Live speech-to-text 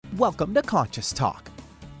Welcome to Conscious Talk,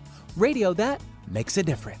 radio that makes a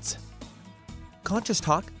difference. Conscious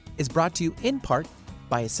Talk is brought to you in part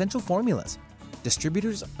by Essential Formulas,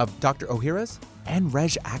 distributors of Dr. Ohhira's and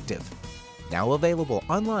Reg Active, now available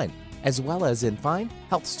online as well as in fine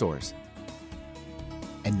health stores.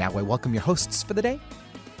 And now I welcome your hosts for the day,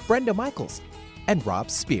 Brenda Michaels and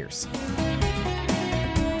Rob Spears.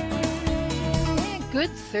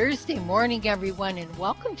 Good Thursday morning, everyone, and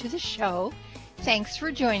welcome to the show. Thanks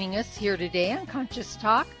for joining us here today on Conscious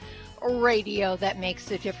Talk, radio that makes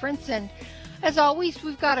a difference. And as always,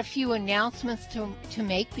 we've got a few announcements to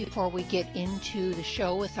make before we get into the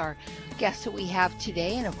show with our guests that we have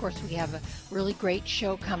today. And of course, we have a really great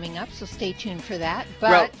show coming up, so stay tuned for that.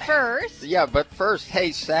 But first,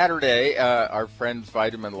 hey, Saturday, our friends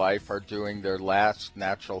Vitamin Life are doing their last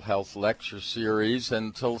natural health lecture series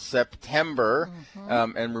until September.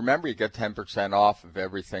 And remember, you get 10% off of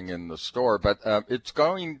everything in the store. But it's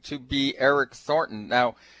going to be Eric Thornton.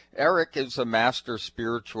 Now, Eric is a master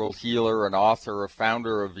spiritual healer, an author, a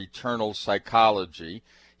founder of Eternal Psychology.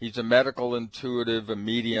 He's a medical intuitive, a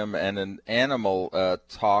medium, and an animal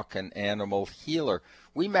talk and animal healer.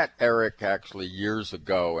 We met Eric actually years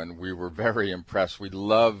ago, and we were very impressed. We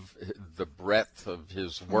love the breadth of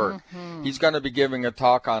his work. He's going to be giving a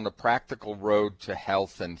talk on the practical road to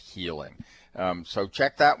health and healing. So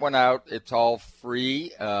check that one out. It's all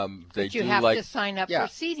free. But you have to sign up for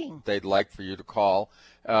seating. They'd like for you to call.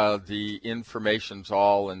 The information's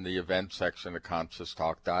all in the event section of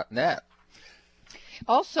ConsciousTalk.net.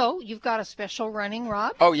 Also, you've got a special running,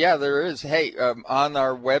 Rob? Oh, yeah, there is. Hey, on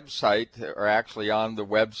our website, or actually on the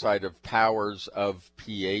website of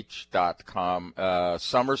powersofph.com,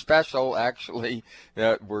 summer special, actually,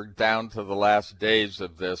 we're down to the last days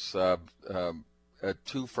of this, a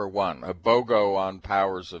 2-for-1, a BOGO on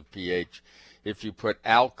Powers of pH. If you put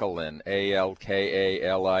alkaline,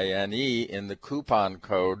 ALKALINE, in the coupon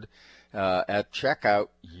code at checkout,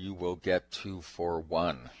 you will get 2 for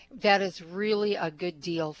 1. That is really a good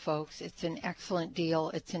deal, folks. It's an excellent deal.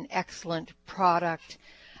 It's an excellent product.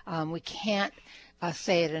 We can't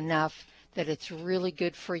say it enough that it's really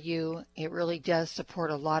good for you. It really does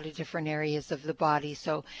support a lot of different areas of the body.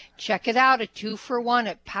 So check it out, a 2-for-1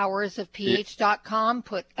 at powersofph.com.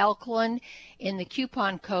 Put alkaline in the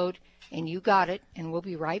coupon code, and you got it, and we'll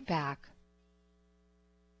be right back.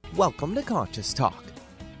 Welcome to Conscious Talk,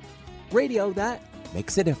 radio that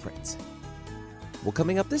makes a difference. Well,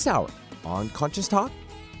 coming up this hour on Conscious Talk.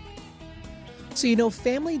 So,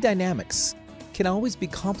 family dynamics can always be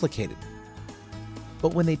complicated.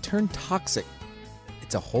 But when they turn toxic,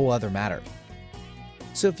 it's a whole other matter.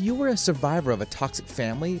 So if you were a survivor of a toxic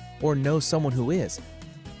family or know someone who is,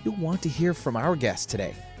 you'll want to hear from our guest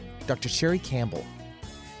today, Dr. Sherrie Campbell.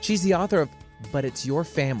 She's the author of But It's Your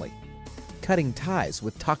Family, Cutting Ties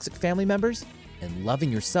with Toxic Family Members and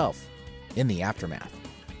Loving Yourself in the Aftermath.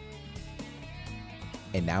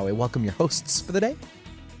 And now I welcome your hosts for the day,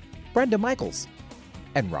 Brenda Michaels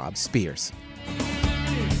and Rob Spears.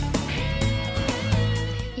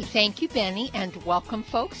 Thank you, Benny, and welcome,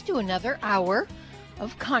 folks, to another hour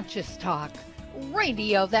of Conscious Talk,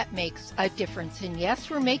 radio that makes a difference. And yes,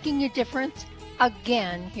 we're making a difference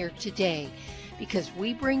again here today because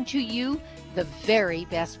we bring to you the very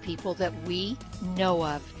best people that we know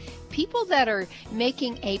of. People that are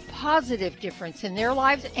making a positive difference in their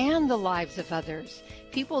lives and the lives of others.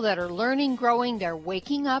 People that are learning, growing, they're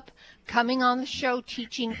waking up, coming on the show,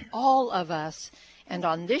 teaching all of us. And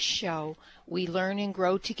on this show, we learn and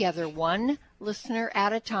grow together, one listener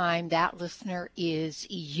at a time. That listener is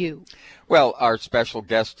you. Well, our special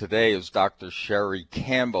guest today is Dr. Sherrie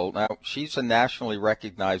Campbell. Now, she's a nationally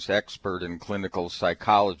recognized expert in clinical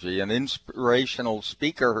psychology, an inspirational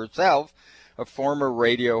speaker herself, a former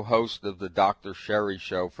radio host of the Dr. Sherrie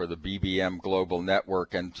Show for the BBM Global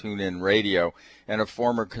Network and TuneIn Radio, and a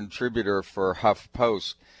former contributor for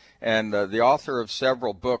HuffPost. And the author of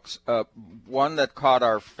several books. One that caught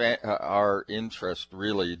our interest,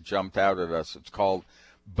 really jumped out at us. It's called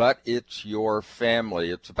But It's Your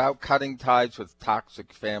Family. It's about cutting ties with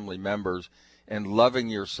toxic family members and loving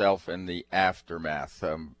yourself in the aftermath.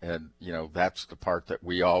 And that's the part that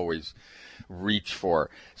we always reach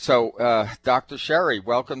for. So, Dr. Sherrie,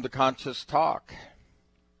 welcome to Conscious Talk.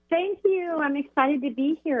 Thank you. I'm excited to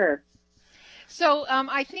be here. So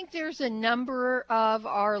I think there's a number of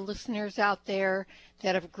our listeners out there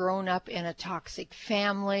that have grown up in a toxic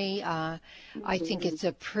family. I think it's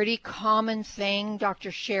a pretty common thing, Dr.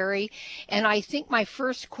 Sherrie. And I think my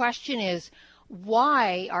first question is,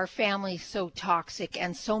 why are families so toxic,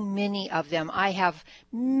 and so many of them? I have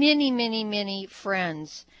many, many, many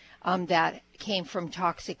friends that came from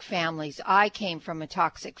toxic families. I came from a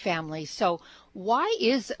toxic family. So why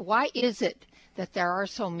is it that there are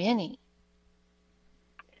so many?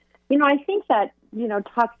 I think that,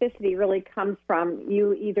 toxicity really comes from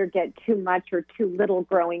you either get too much or too little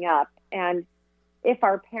growing up. And if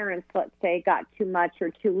our parents, let's say, got too much or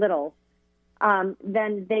too little,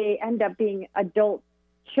 then they end up being adult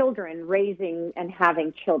children raising and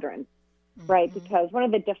having children, right? Because one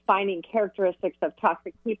of the defining characteristics of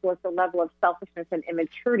toxic people is the level of selfishness and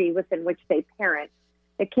immaturity within which they parent.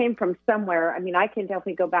 It came from somewhere. I mean, I can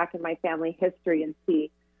definitely go back in my family history and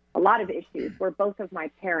see a lot of issues where both of my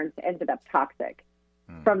parents ended up toxic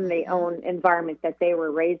from the own environment that they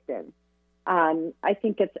were raised in. I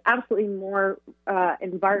think it's absolutely more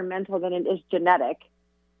environmental than it is genetic.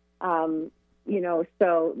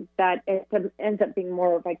 So that it ends up being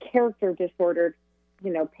more of a character disordered,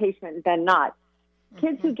 patient than not.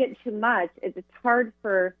 Kids who get too much, it's hard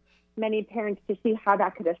for many parents to see how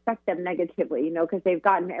that could affect them negatively, because they've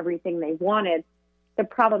gotten everything they wanted. The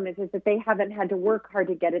problem is that they haven't had to work hard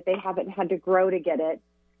to get it. They haven't had to grow to get it.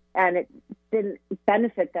 And it didn't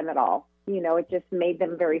benefit them at all. It just made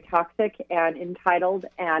them very toxic and entitled,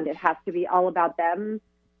 and it has to be all about them.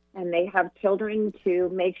 And they have children to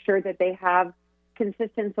make sure that they have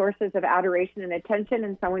consistent sources of adoration and attention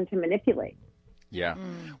and someone to manipulate. Yeah.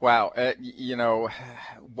 Wow.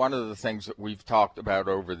 One of the things that we've talked about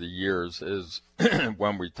over the years is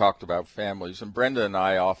when we talked about families, and Brenda and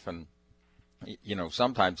I often,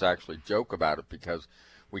 sometimes actually joke about it because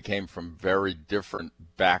we came from very different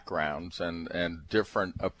backgrounds and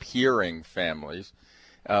different appearing families.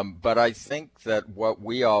 But I think that what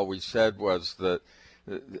we always said was that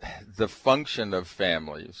the function of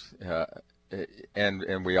families,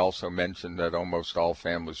 and we also mentioned that almost all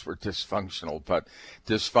families were dysfunctional, but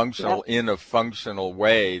dysfunctional in a functional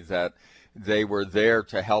way, that they were there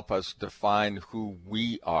to help us define who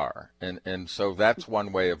we are. And so that's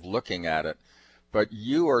one way of looking at it. But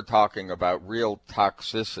you are talking about real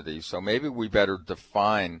toxicity, so maybe we better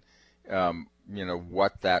define,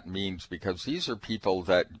 what that means, because these are people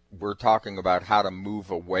that we're talking about how to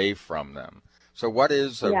move away from them. So what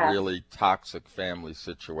is a really toxic family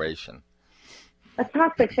situation? A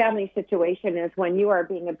toxic family situation is when you are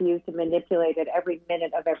being abused and manipulated every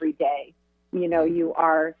minute of every day. You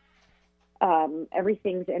are,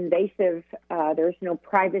 everything's invasive. There's no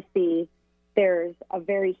privacy. There's a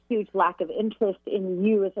very huge lack of interest in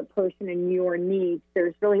you as a person and your needs.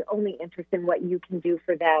 There's really only interest in what you can do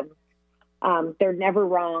for them. They're never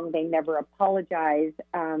wrong. They never apologize.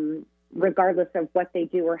 Regardless of what they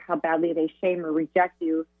do or how badly they shame or reject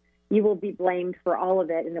you, you will be blamed for all of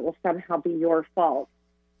it, and it will somehow be your fault.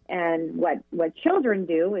 And what children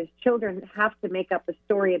do is children have to make up a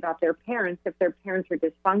story about their parents if their parents are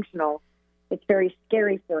dysfunctional. It's very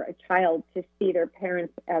scary for a child to see their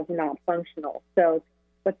parents as not functional. So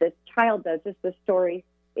what this child does is the story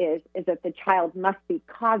is that the child must be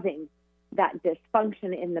causing that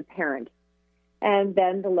dysfunction in the parent. And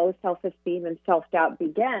then the low self-esteem and self-doubt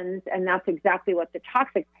begins, and that's exactly what the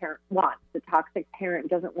toxic parent wants. The toxic parent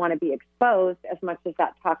doesn't want to be exposed as much as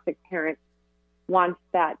that toxic parent wants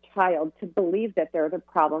that child to believe that they're the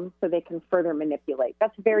problem so they can further manipulate.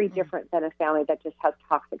 That's very different than a family that just has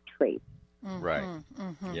toxic traits. Right.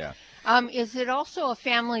 Yeah. Is it also a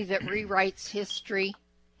family that rewrites history?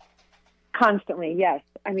 Constantly, yes.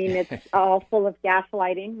 I mean, it's all full of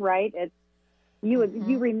gaslighting, right? It's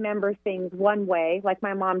you remember things one way. Like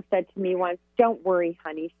my mom said to me once, "Don't worry,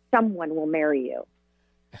 honey, someone will marry you."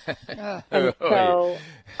 And so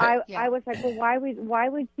I was like, "Well, why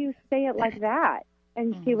would you say it like that?"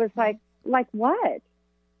 And she was like what?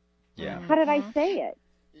 Yeah. How did I say it?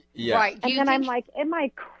 Yeah. Right. And then I'm like, am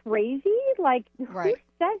I crazy? Like, who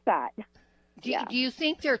says that? Do you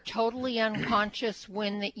think they're totally unconscious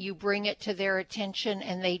when you bring it to their attention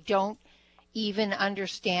and they don't even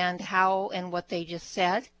understand how and what they just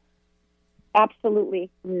said? Absolutely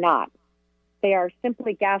not. They are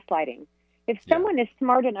simply gaslighting. If someone is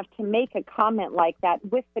smart enough to make a comment like that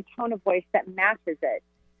with the tone of voice that matches it,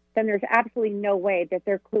 then there's absolutely no way that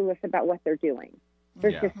they're clueless about what they're doing.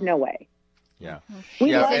 There's just no way. Yeah.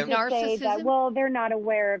 We love to say that, well, they're not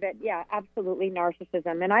aware of it. Yeah, absolutely,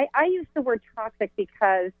 narcissism. And I use the word toxic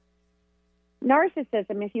because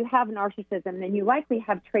narcissism, if you have narcissism, then you likely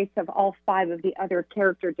have traits of all 5 of the other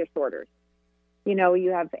character disorders.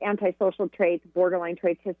 You have antisocial traits, borderline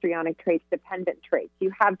traits, histrionic traits, dependent traits.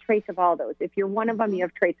 You have traits of all those. If you're one of them, you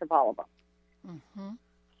have traits of all of them.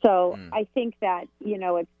 So I think that,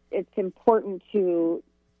 it's important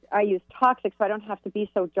I use toxic so I don't have to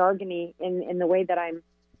be so jargony in the way that I'm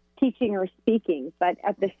teaching or speaking. But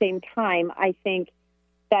at the same time, I think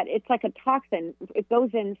that it's like a toxin. It goes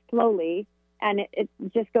in slowly, and it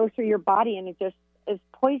just goes through your body, and it just is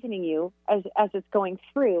poisoning you as it's going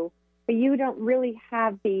through. But you don't really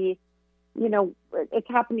have the, it's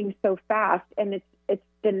happening so fast, and it's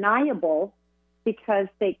deniable because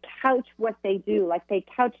they couch what they do. Like they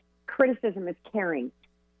couch criticism as caring.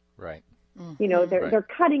 Right. They're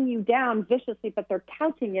cutting you down viciously, but they're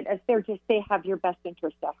couching it as they have your best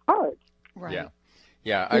interest at heart. Right.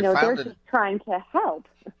 Yeah. They're just trying to help.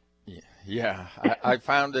 Yeah. I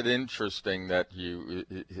found it interesting that you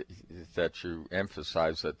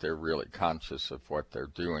emphasize that they're really conscious of what they're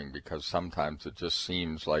doing, because sometimes it just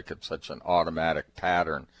seems like it's such an automatic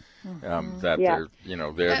pattern that they're,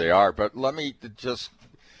 there they are. But let me just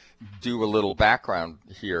do a little background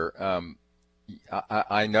here.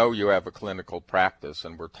 I know you have a clinical practice,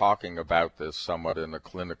 and we're talking about this somewhat in a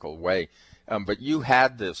clinical way, but you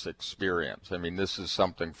had this experience. I mean, this is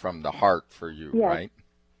something from the heart for you, right?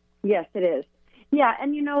 Yes, it is. Yeah,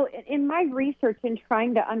 and in my research in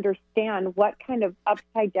trying to understand what kind of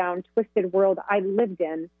upside down, twisted world I lived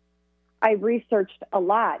in, I researched a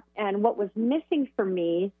lot. And what was missing for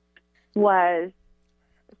me was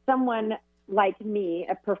someone like me,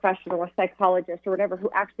 a professional, a psychologist or whatever,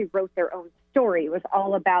 who actually wrote their own story. It was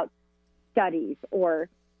all about studies or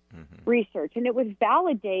research. And it would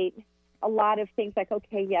validate a lot of things like,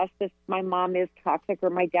 okay, yes, my mom is toxic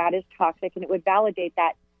or my dad is toxic, and it would validate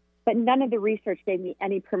that. But none of the research gave me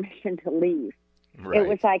any permission to leave. Right. It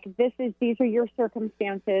was like, these are your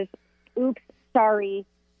circumstances. Oops, sorry.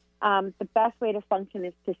 The best way to function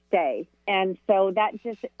is to stay. And so that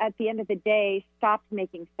just, at the end of the day, stopped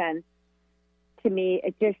making sense to me.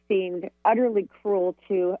 It just seemed utterly cruel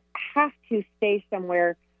to have to stay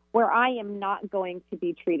somewhere where I am not going to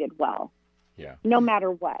be treated well. Yeah. No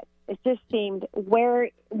matter what. It just seemed,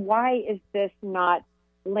 why is this not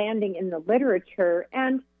landing in the literature?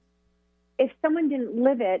 And if someone didn't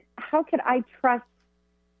live it, how could I trust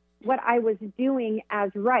what I was doing as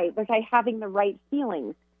right? Was I having the right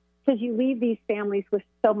feelings? Because you leave these families with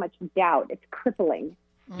so much doubt. It's crippling.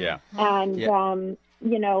 Yeah. And,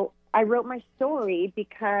 I wrote my story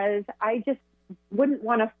because I just wouldn't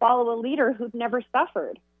want to follow a leader who'd never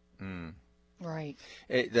suffered. Right.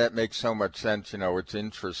 That makes so much sense. It's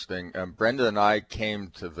interesting. Brenda and I came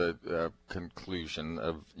to the conclusion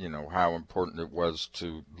of, how important it was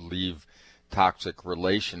to leave toxic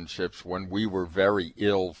relationships when we were very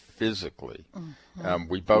ill physically.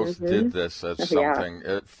 We both did this as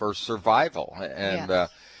something for survival. And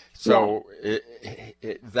so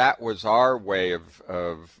that was our way of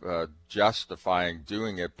justifying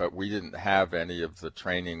doing it, but we didn't have any of the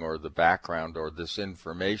training or the background or this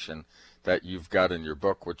information that you've got in your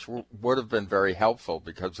book, which would have been very helpful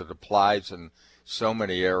because it applies in so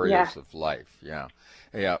many areas of life. Yeah.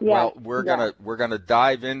 Well, we're gonna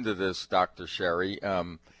dive into this, Dr. Sherrie.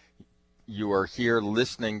 You are here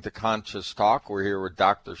listening to Conscious Talk. We're here with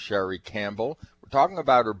Dr. Sherrie Campbell. We're talking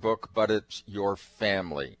about her book, But It's Your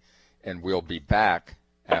Family, and we'll be back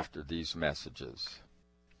after these messages.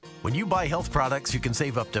 When you buy health products, you can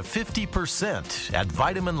save up to 50% at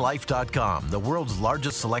vitaminlife.com, the world's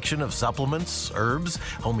largest selection of supplements, herbs,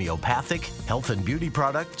 homeopathic, health and beauty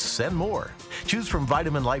products, and more. Choose from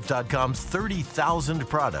vitaminlife.com's 30,000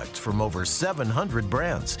 products from over 700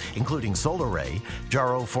 brands, including Solaray,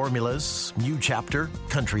 Jarrow Formulas, New Chapter,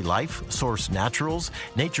 Country Life, Source Naturals,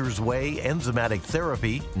 Nature's Way, Enzymatic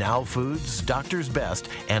Therapy, Now Foods, Doctor's Best,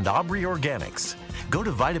 and Aubrey Organics. Go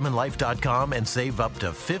to vitaminlife.com and save up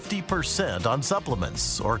to 50% on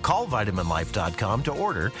supplements, or call vitaminlife.com to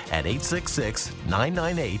order at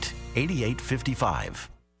 866-998-8855.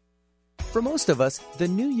 For most of us, the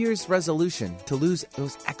New Year's resolution to lose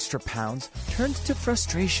those extra pounds turns to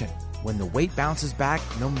frustration when the weight bounces back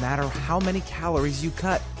no matter how many calories you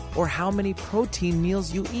cut or how many protein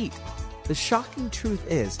meals you eat. The shocking truth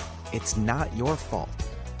is, it's not your fault.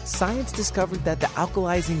 Science discovered that the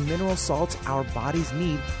alkalizing mineral salts our bodies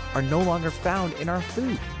need are no longer found in our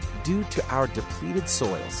food due to our depleted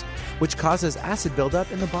soils, which causes acid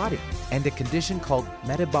buildup in the body and a condition called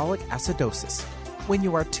metabolic acidosis. When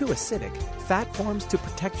you are too acidic, fat forms to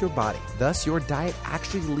protect your body. Thus, your diet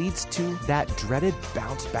actually leads to that dreaded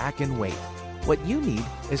bounce back in weight. What you need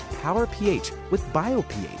is Power pH with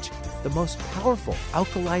BioPH, the most powerful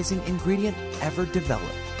alkalizing ingredient ever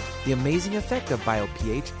developed. The amazing effect of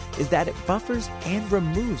BioPH is that it buffers and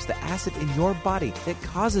removes the acid in your body that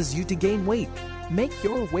causes you to gain weight. Make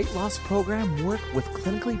your weight loss program work with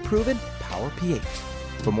clinically proven Power pH.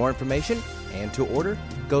 For more information and to order,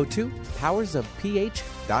 go to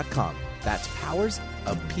powersofph.com. That's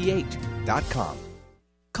powersofph.com.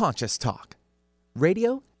 Conscious Talk,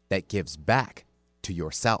 radio that gives back. to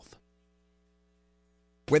yourself.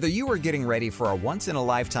 Whether you are getting ready for a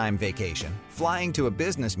once-in-a-lifetime vacation, flying to a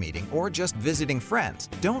business meeting, or just visiting friends,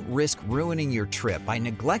 don't risk ruining your trip by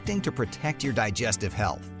neglecting to protect your digestive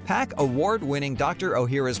health. Pack award-winning Dr.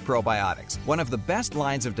 Ohhira's probiotics, one of the best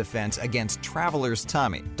lines of defense against traveler's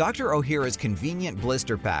tummy. Dr. Ohhira's convenient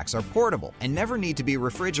blister packs are portable and never need to be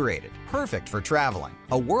refrigerated, perfect for traveling.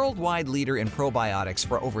 A worldwide leader in probiotics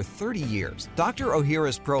for over 30 years, Dr.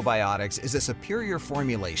 Ohhira's probiotics is a superior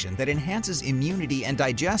formulation that enhances immunity and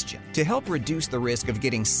digestion to help reduce the risk of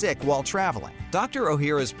getting sick while traveling. Dr.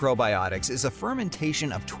 Ohhira's probiotics is a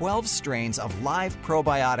fermentation of 12 strains of live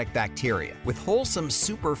probiotic bacteria with wholesome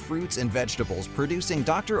super fruits and vegetables, producing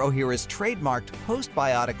Dr. Ohhira's trademarked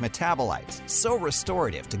postbiotic metabolites, so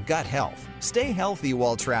restorative to gut health. Stay healthy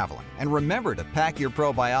while traveling, and remember to pack your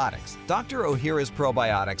probiotics. Dr. Ohhira's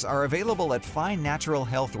probiotics are available at fine natural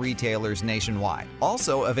health retailers nationwide,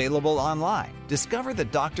 also available online. Discover the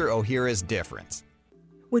Dr. Ohhira's difference.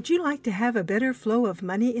 Would you like to have a better flow of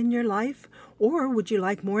money in your life? Or would you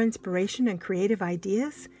like more inspiration and creative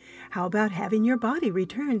ideas? How about having your body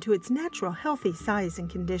return to its natural healthy size and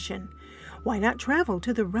condition? Why not travel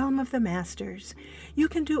to the realm of the masters? You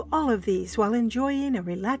can do all of these while enjoying a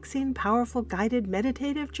relaxing, powerful, guided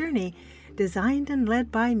meditative journey designed and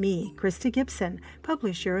led by me, Krista Gibson,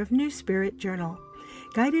 publisher of New Spirit Journal.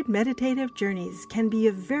 Guided meditative journeys can be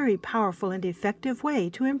a very powerful and effective way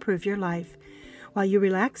to improve your life. While you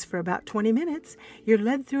relax for about 20 minutes, you're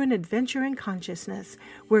led through an adventure in consciousness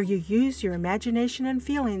where you use your imagination and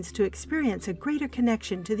feelings to experience a greater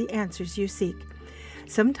connection to the answers you seek.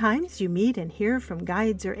 Sometimes you meet and hear from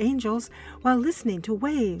guides or angels while listening to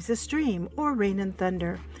waves, a stream, or rain and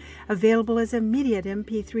thunder. Available as immediate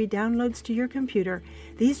MP3 downloads to your computer,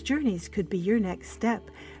 these journeys could be your next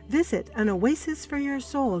step. Visit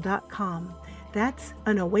anoasisforyoursoul.com. That's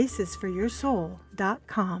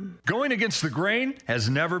anoasisforyoursoul.com. Going against the grain has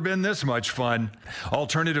never been this much fun.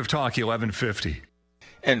 Alternative Talk 1150.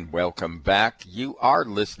 And welcome back. You are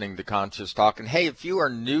listening to Conscious Talk. And hey, if you are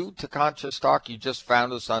new to Conscious Talk, you just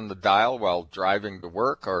found us on the dial while driving to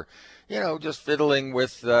work, or, just fiddling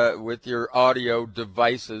with your audio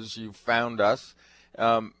devices, you found us.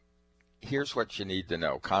 Here's what you need to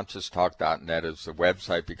know. ConsciousTalk.net is the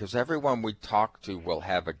website, because everyone we talk to will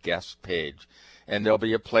have a guest page. And there'll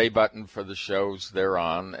be a play button for the shows they're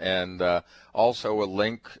on, and also a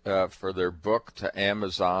link for their book to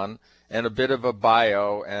Amazon, and a bit of a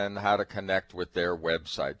bio and how to connect with their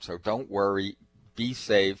website. So don't worry. Be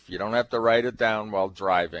safe. You don't have to write it down while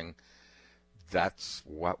driving. That's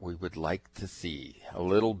what we would like to see. A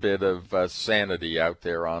little bit of sanity out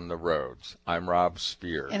there on the roads. I'm Rob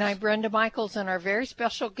Spears. And I'm Brenda Michaels, and our very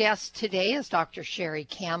special guest today is Dr. Sherrie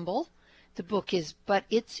Campbell. The book is But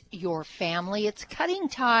It's Your Family. It's Cutting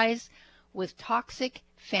Ties with Toxic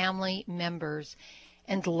Family Members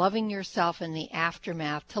and Loving Yourself in the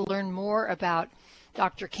Aftermath. To learn more about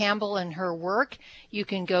Dr. Campbell and her work, you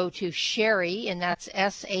can go to Sherrie, and that's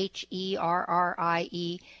Sherrie,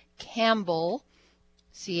 Campbell,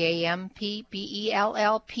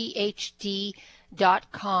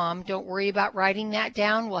 CampbellPhD.com. Don't worry about writing that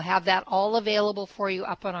down. We'll have that all available for you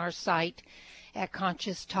up on our site at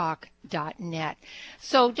ConsciousTalk.net.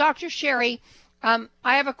 So, Dr. Sherrie, I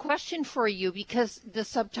have a question for you, because the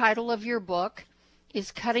subtitle of your book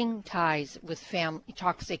is Cutting Ties with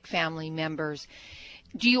Toxic Family Members.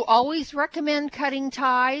 Do you always recommend cutting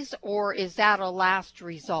ties, or is that a last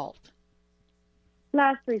result?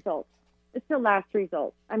 Last result. It's the last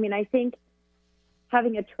result. I mean, I think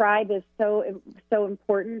having a tribe is so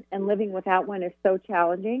important, and living without one is so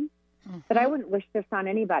challenging that I wouldn't wish this on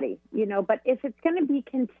anybody, But if it's going to be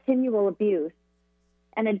continual abuse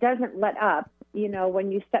and it doesn't let up,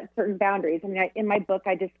 when you set certain boundaries. I mean, in my book,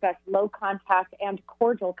 I discuss low contact and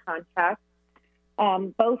cordial contact,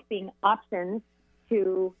 both being options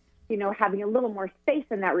to, having a little more space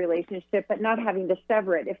in that relationship, but not having to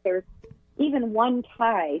sever it. If there's even one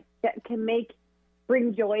tie that can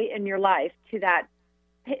bring joy in your life to that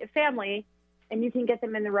family, and you can get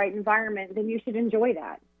them in the right environment, then you should enjoy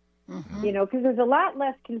that. Because there's a lot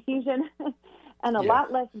less confusion and a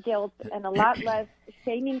lot less guilt and a lot less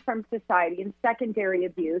shaming from society and secondary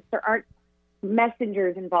abuse. There aren't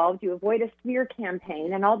messengers involved. You avoid a smear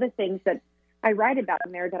campaign and all the things that I write about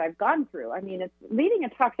in there that I've gone through. I mean, it's leading a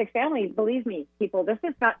toxic family. Believe me, people, this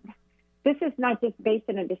is not just based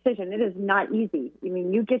on a decision. It is not easy. I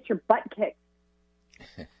mean, you get your butt kicked.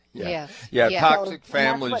 Toxic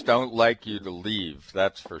families don't like you to leave.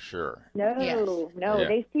 That's for sure. No,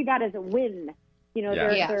 they see that as a win.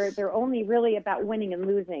 They're only really about winning and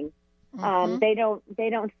losing. They don't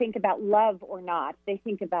think about love or not. They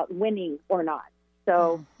think about winning or not.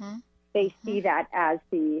 so they see that as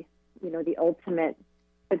the ultimate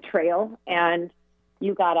betrayal, and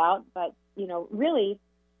you got out. But, really,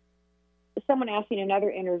 someone asked me in another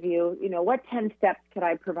interview, what 10 steps could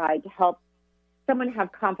I provide to help someone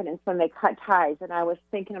have confidence when they cut ties? And I was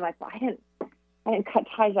thinking, I'm like, well, I didn't cut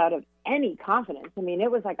ties out of any confidence. I mean, it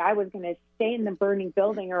was like I was going to stay in the burning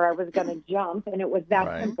building or I was going to jump, and it was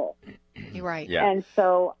that simple. You're right. Yeah. And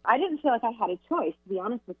so I didn't feel like I had a choice, to be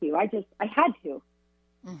honest with you. I had to.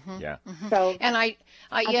 Yeah. So and that's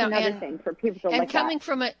another thing for people to look at. And coming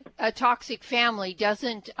from a toxic family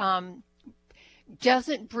doesn't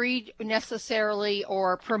breed necessarily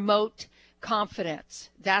or promote confidence.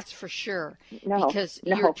 That's for sure. No, because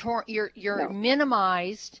you're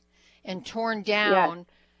minimized and torn down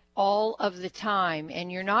all of the time,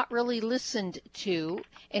 and you're not really listened to.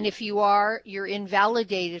 And if you are, you're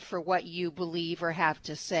invalidated for what you believe or have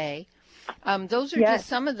to say. Those are just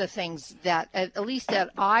some of the things that, at least that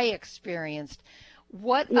I experienced.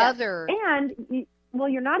 What other? And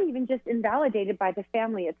you're not even just invalidated by the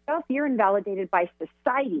family itself. You're invalidated by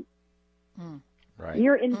society. Right.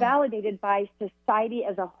 You're invalidated by society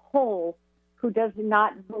as a whole, who does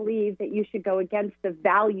not believe that you should go against the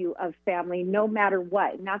value of family no matter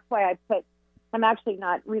what. And that's why I'm actually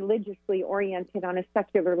not religiously oriented on a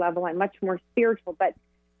secular level. I'm much more spiritual, but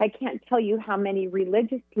I can't tell you how many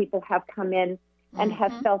religious people have come in and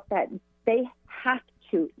have felt that they have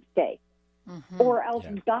to stay or else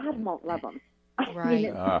God won't love them.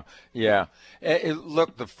 Right.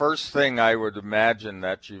 Look, the first thing I would imagine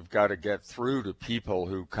that you've got to get through to people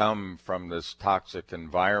who come from this toxic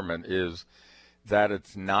environment is that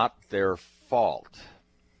it's not their fault.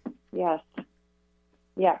 Yes.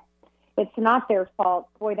 Yeah. It's not their fault.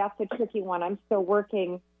 Boy, that's a tricky one. I'm still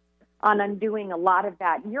working on undoing a lot of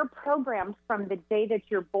that. You're programmed from the day that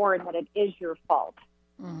you're born that it is your fault.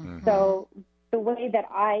 So the way that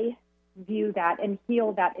I view that and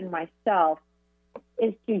heal that in myself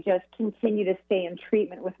is to just continue to stay in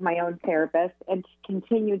treatment with my own therapist and to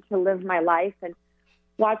continue to live my life and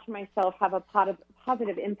watch myself have a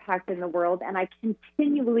positive impact in the world. And I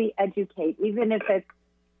continually educate, even if it's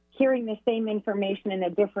hearing the same information in a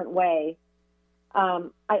different way. I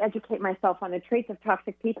educate myself on the traits of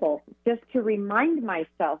toxic people just to remind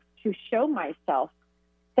myself, to show myself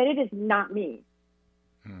that it is not me.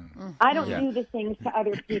 I don't do the things to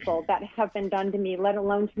other people that have been done to me, let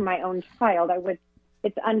alone to my own child.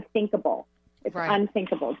 It's unthinkable. It's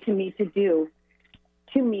unthinkable to me to do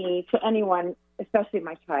to anyone, especially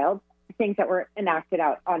my child, things that were enacted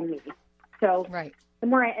out on me. So the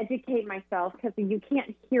more I educate myself, because you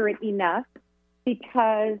can't hear it enough,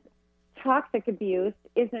 because toxic abuse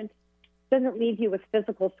doesn't leave you with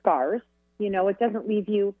physical scars. It doesn't leave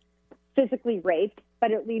you physically raped,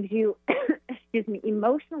 but it leaves you,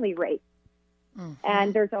 emotionally raped.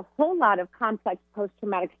 And there's a whole lot of complex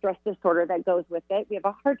post-traumatic stress disorder that goes with it. We have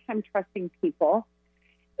a hard time trusting people.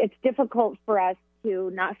 It's difficult for us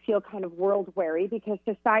to not feel kind of world weary because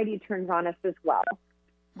society turns on us as well.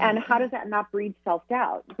 And how does that not breed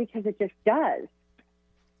self-doubt? Because it just does.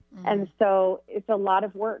 And so it's a lot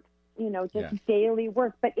of work, daily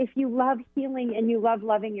work. But if you love healing and you love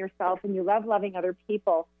loving yourself and you love loving other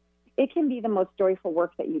people, it can be the most joyful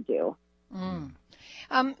work that you do.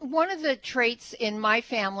 One of the traits in my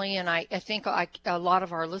family, and I think a lot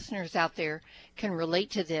of our listeners out there can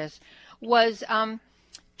relate to this, was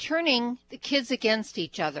turning the kids against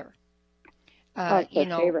each other. That's my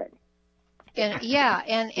favorite. And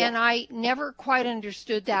and I never quite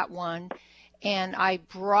understood that one, and I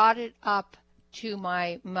brought it up to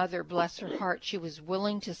my mother, bless her heart. She was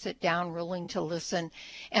willing to sit down, willing to listen,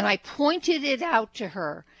 and I pointed it out to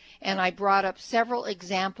her, and I brought up several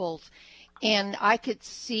examples, and I could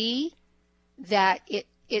see that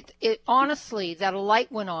it honestly, that a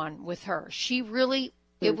light went on with her. She really,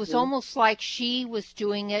 it was almost like she was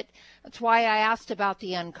doing it. That's why I asked about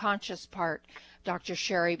the unconscious part, Dr.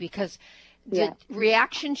 Sherrie, because the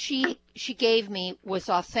reaction she gave me was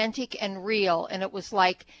authentic and real, and it was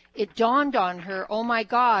like it dawned on her, oh my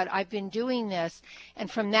God, I've been doing this. And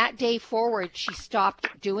from that day forward, she stopped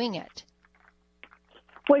doing it.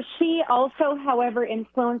 Was she also, however,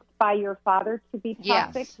 influenced by your father to be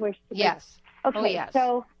toxic? Yes. Okay. Oh, yes.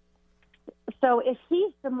 So if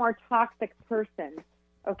he's the more toxic person,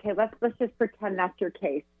 okay, let's just pretend that's your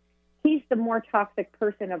case. He's the more toxic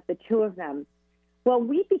person of the two of them. Well,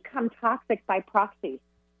 we become toxic by proxy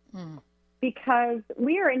because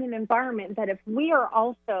we are in an environment that if we are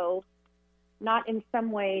also not in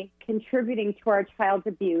some way contributing to our child's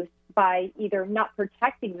abuse by either not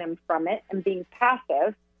protecting them from it and being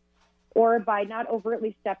passive, or by not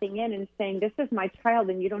overtly stepping in and saying, this is my child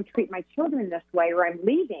and you don't treat my children this way, or I'm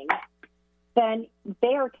leaving, then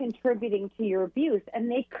they are contributing to your abuse,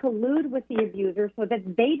 and they collude with the abuser so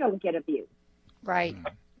that they don't get abused. Right.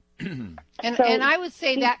 And I would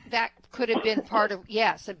say that could have been part of,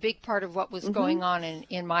 yes, a big part of what was going on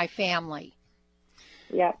in my family.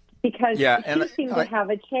 Yeah, because he seemed to have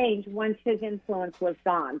a change once his influence was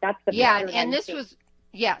gone. That's the and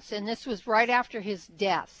this was right after his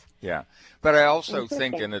death. Yeah, but I also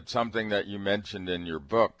think, and it's something that you mentioned in your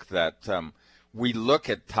book, that we look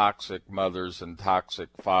at toxic mothers and toxic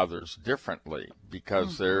fathers differently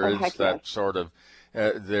because there is that sort of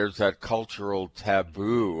there's that cultural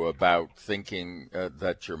taboo about thinking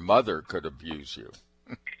that your mother could abuse you.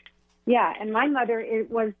 Yeah, and my mother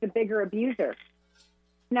was the bigger abuser.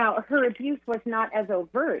 Now, her abuse was not as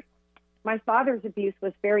overt. My father's abuse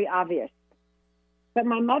was very obvious. But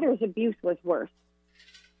my mother's abuse was worse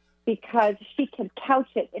because she could couch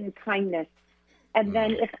it in kindness. And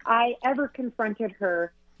then if I ever confronted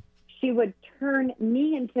her, she would turn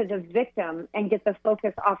me into the victim and get the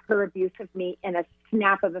focus off her abuse of me in a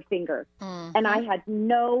snap of a finger. And I had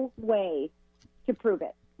no way to prove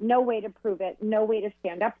it, no way to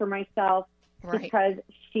stand up for myself because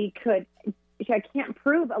I can't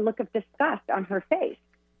prove a look of disgust on her face.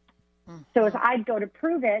 So if I'd go to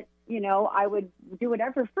prove it, I would do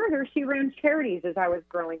whatever further. She ran charities as I was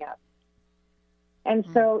growing up. And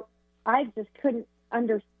so I just couldn't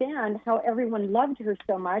understand how everyone loved her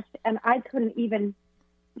so much, and I couldn't even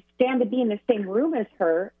stand to be in the same room as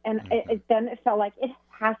her. And then it felt like it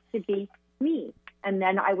has to be me. And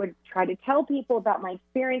then I would try to tell people about my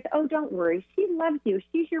experience. Oh, don't worry. She loves you.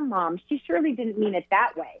 She's your mom. She surely didn't mean it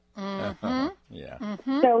that way.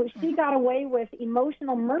 So she got away with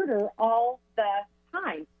emotional murder all the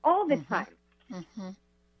time.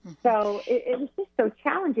 So it was just so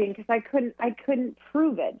challenging because I couldn't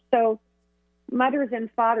prove it. So mothers and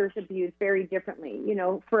fathers abuse very differently.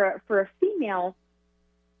 For a female,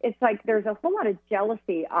 it's like there's a whole lot of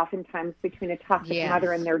jealousy oftentimes between a toxic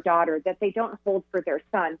mother and their daughter that they don't hold for their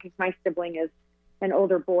son, because my sibling is an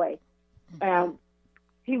older boy.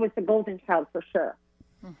 He was the golden child for sure.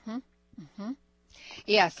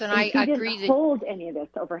 Yes, and I agree. Didn't hold any of this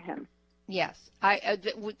over him. Yes,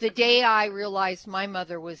 the day I realized my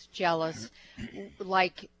mother was jealous,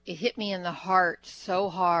 like it hit me in the heart so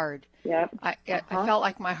hard. Yep. I felt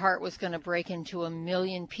like my heart was going to break into a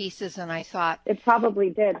million pieces, and I thought it probably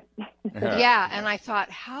did. And I thought,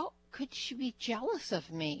 how could she be jealous of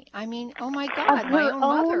me? I mean, oh my God, my own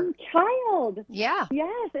mother, child. Yeah.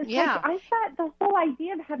 Yes. It's like, I thought the whole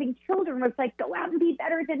idea of having children was like, go out and be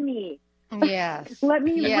better than me. Yes. Let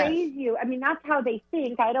me raise you. I mean, that's how they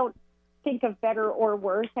think. I don't think of better or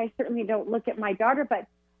worse. I certainly don't look at my daughter, but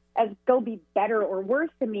as go be better or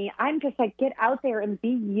worse than me. I'm just like, get out there and be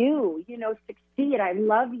you, succeed. I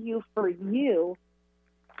love you for you.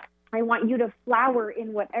 I want you to flower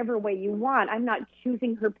in whatever way you want. I'm not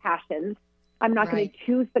choosing her passions. I'm not going to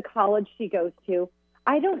choose the college she goes to.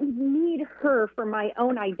 I don't need her for my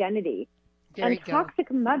own identity. And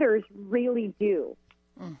toxic mothers really do.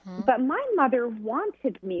 But my mother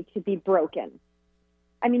wanted me to be broken.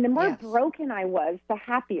 I mean, the more broken I was, the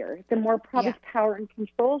happier, the more power and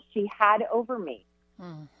control she had over me.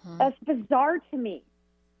 That's bizarre to me.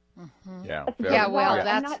 Well,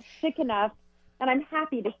 I'm not sick enough, and I'm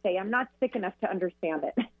happy to say I'm not sick enough to understand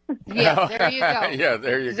it. There you go.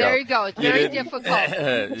 There you go. There you go. It's very difficult to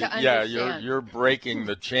understand. You're breaking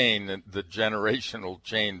the chain, the generational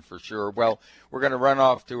chain for sure. Well, we're going to run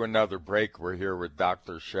off to another break. We're here with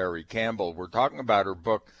Dr. Sherrie Campbell. We're talking about her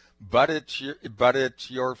book, But it's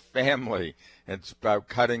your family. It's about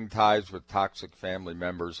cutting ties with toxic family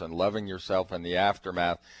members and loving yourself in the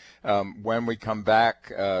aftermath. When we come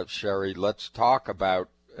back, Sherrie, let's talk about,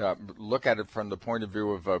 look at it from the point of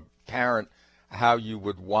view of a parent, how you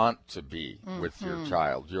would want to be with your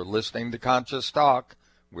child. You're listening to Conscious Talk.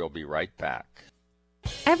 We'll be right back.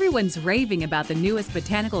 Everyone's raving about the newest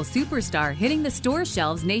botanical superstar hitting the store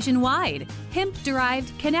shelves nationwide.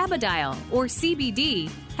 Hemp-derived cannabidiol, or CBD,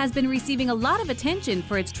 has been receiving a lot of attention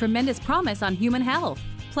for its tremendous promise on human health.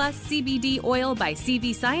 Plus, CBD Oil by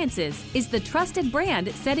CV Sciences is the trusted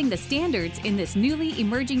brand setting the standards in this newly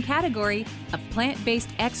emerging category of plant-based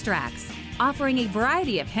extracts, offering a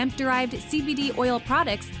variety of hemp-derived CBD oil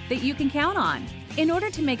products that you can count on. In order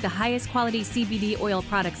to make the highest quality CBD oil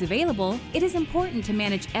products available, it is important to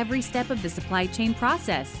manage every step of the supply chain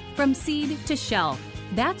process, from seed to shelf.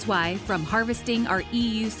 That's why, from harvesting our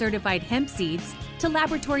EU-certified hemp seeds To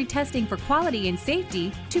laboratory testing for quality and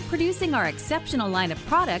safety, to producing our exceptional line of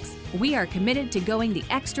products, we are committed to going the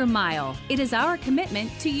extra mile. It is our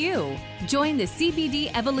commitment to you. Join the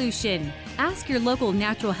CBD evolution. Ask your local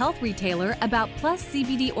natural health retailer about Plus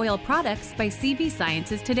CBD oil products by CV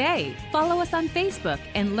Sciences today. Follow us on Facebook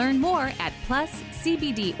and learn more at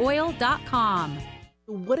pluscbdoil.com.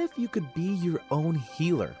 What if you could be your own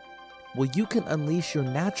healer? Well, you can unleash your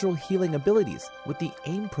natural healing abilities with the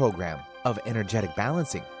AIM program of energetic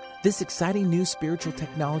balancing. This exciting new spiritual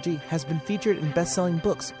technology has been featured in best-selling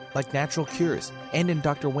books like Natural Cures, and in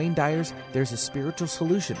Dr. Wayne Dyer's There's a Spiritual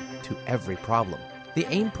Solution to Every Problem. The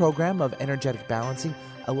AIM program of energetic balancing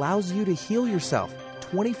allows you to heal yourself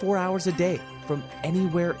 24 hours a day from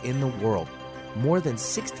anywhere in the world. More than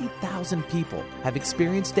 60,000 people have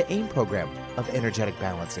experienced the AIM program of energetic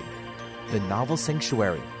balancing. The novel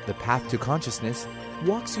Sanctuary, The Path to Consciousness,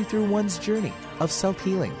 walks you through one's journey of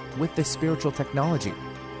self-healing with this spiritual technology.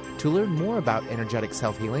 To learn more about energetic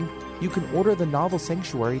self-healing, you can order the novel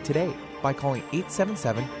Sanctuary today by calling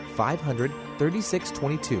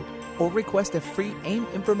 877-500-3622 or request a free AIM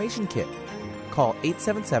information kit. Call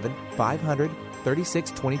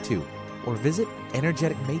 877-500-3622 or visit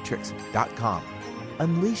energeticmatrix.com.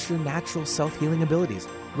 Unleash your natural self-healing abilities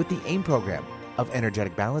with the AIM program of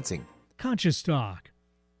energetic balancing. Conscious Talk,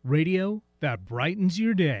 radio that brightens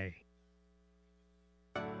your day.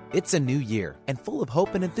 It's a new year and full of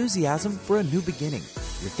hope and enthusiasm for a new beginning.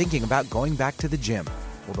 You're thinking about going back to the gym.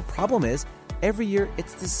 Well, the problem is, every year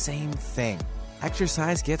it's the same thing.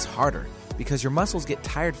 Exercise gets harder because your muscles get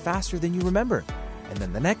tired faster than you remember. And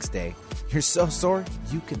then the next day, you're so sore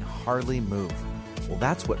you can hardly move. Well,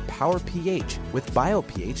 that's what Power pH with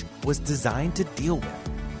BioPH was designed to deal with.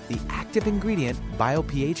 The active ingredient,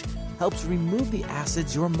 BioPH, helps remove the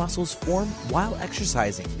acids your muscles form while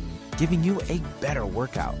exercising, giving you a better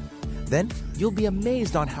workout. Then you'll be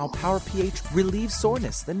amazed on how Power pH relieves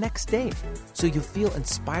soreness the next day, so you'll feel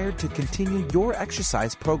inspired to continue your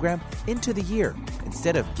exercise program into the year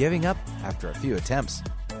instead of giving up after a few attempts.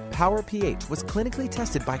 Power pH was clinically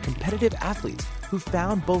tested by competitive athletes who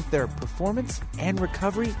found both their performance and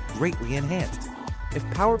recovery greatly enhanced. If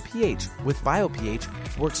Power pH with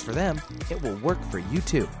BioPH works for them, it will work for you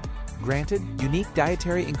too. Granted unique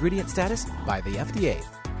dietary ingredient status by the FDA.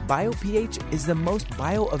 BioPH is the most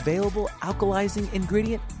bioavailable alkalizing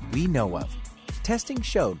ingredient we know of. Testing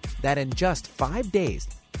showed that in just 5 days,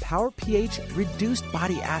 Power pH reduced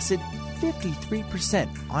body acid 53%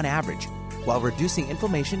 on average, while reducing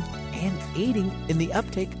inflammation and aiding in the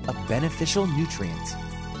uptake of beneficial nutrients.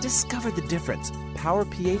 Discover the difference Power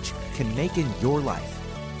pH can make in your life.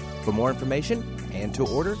 For more information and to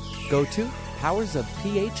order, go to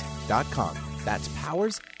powersofph.com. That's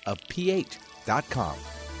powersofph.com.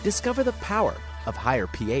 Discover the power of higher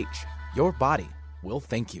pH. Your body will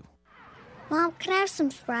thank you. Mom, can I have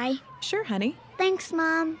some spray? Sure, honey. Thanks,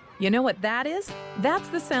 Mom. You know what that is? That's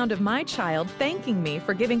the sound of my child thanking me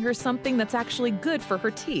for giving her something that's actually good for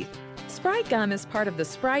her teeth. Spry Gum is part of the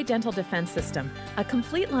Spry Dental Defense System, a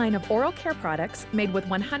complete line of oral care products made with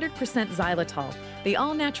 100% xylitol, the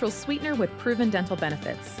all-natural sweetener with proven dental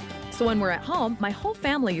benefits. So when we're at home, my whole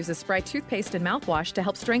family uses Spry toothpaste and mouthwash to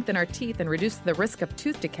help strengthen our teeth and reduce the risk of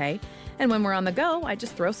tooth decay. And when we're on the go, I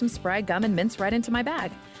just throw some Spry Gum and mints right into my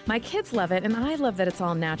bag. My kids love it, and I love that it's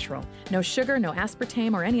all natural. No sugar, no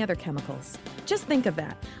aspartame, or any other chemicals. Just think of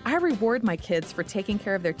that. I reward my kids for taking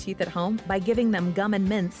care of their teeth at home by giving them gum and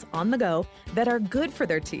mints on the go that are good for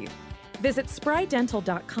their teeth. Visit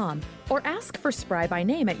sprydental.com or ask for Spry by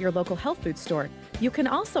name at your local health food store. You can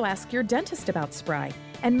also ask your dentist about Spry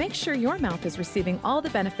and make sure your mouth is receiving all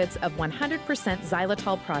the benefits of 100%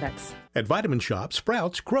 xylitol products. At Vitamin Shoppe,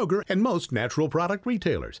 Sprouts, Kroger, and most natural product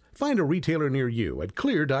retailers. Find a retailer near you at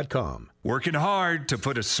clear.com. Working hard to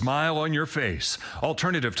put a smile on your face.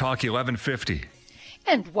 Alternative Talk 1150.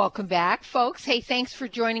 And welcome back, folks. Hey, thanks for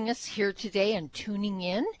joining us here today and tuning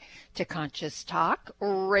in to Conscious Talk,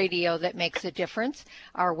 radio that makes a difference.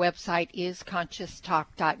 Our website is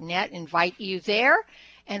conscioustalk.net. Invite you there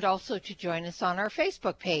and also to join us on our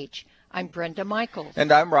Facebook page. I'm Brenda Michaels.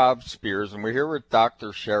 And I'm Rob Spears, and we're here with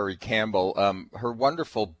Dr. Sherrie Campbell. Her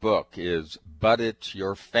wonderful book is But It's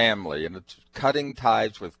Your Family, and it's cutting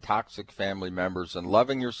ties with toxic family members and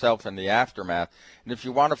loving yourself in the aftermath. And if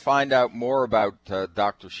you want to find out more about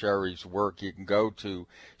Dr. Sherrie's work, you can go to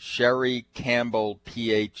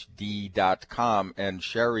SherrieCampbellPhD.com, and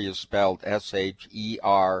Sherrie is spelled Sherrie.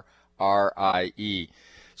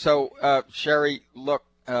 So, Sherrie, look,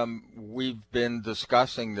 we've been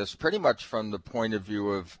discussing this pretty much from the point of view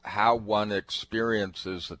of how one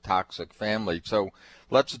experiences a toxic family. So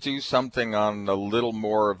let's do something on a little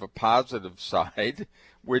more of a positive side,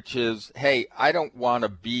 which is, hey, I don't want to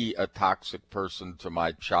be a toxic person to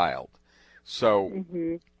my child. So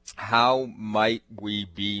how might we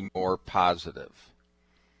be more positive?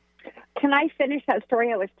 Can I finish that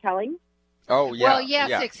story I was telling? Oh, yeah. Well, yes,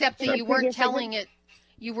 yeah. except that you weren't telling it.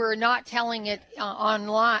 You were not telling it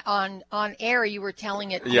online on air. You were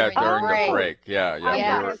telling it during the break.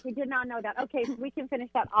 Yeah. We did not know that. Okay, so we can finish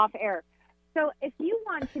that off air. So if you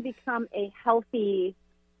want to become a healthy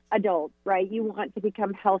adult, right? You want to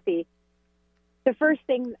become healthy. The first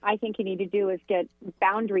thing I think you need to do is get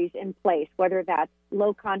boundaries in place, whether that's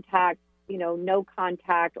low contact, no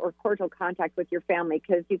contact, or cordial contact with your family,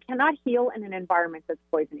 because you cannot heal in an environment that's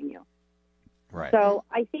poisoning you. Right. So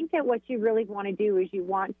I think that what you really want to do is you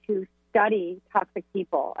want to study toxic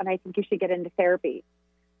people, and I think you should get into therapy.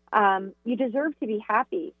 You deserve to be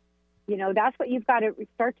happy. That's what you've got to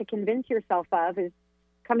start to convince yourself of, is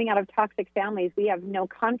coming out of toxic families, we have no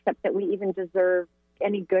concept that we even deserve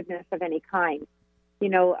any goodness of any kind.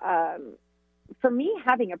 For me,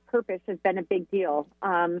 having a purpose has been a big deal.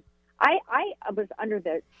 I was under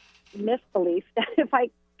the misbelief that if I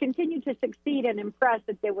continued to succeed and impress,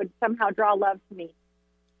 that they would somehow draw love to me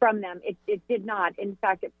from them. It did not. In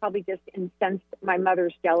fact, it probably just incensed my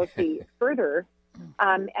mother's jealousy further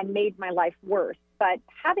and made my life worse. But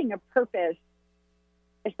having a purpose,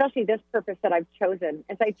 especially this purpose that I've chosen,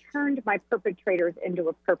 is I turned my perpetrators into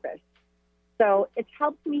a purpose. So it's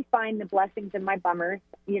helped me find the blessings in my bummers.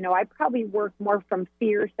 I probably work more from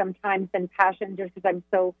fear sometimes than passion, just because I'm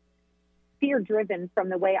so fear-driven from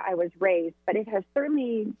the way I was raised, but it has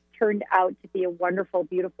certainly turned out to be a wonderful,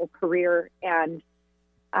 beautiful career, and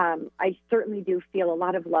I certainly do feel a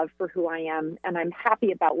lot of love for who I am, and I'm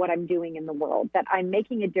happy about what I'm doing in the world, that I'm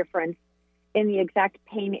making a difference in the exact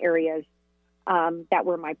pain areas that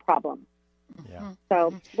were my problem. Yeah.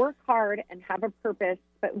 So work hard and have a purpose,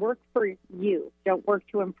 but work for you. Don't work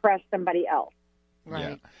to impress somebody else.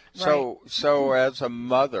 Right. Yeah. So as a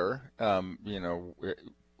mother,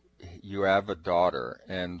 you have a daughter,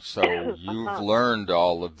 and so you've learned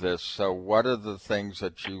all of this. So what are the things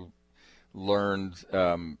that you learned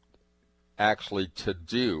actually to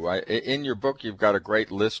do? In your book, you've got a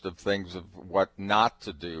great list of things of what not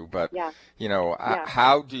to do, but,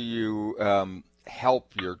 how do you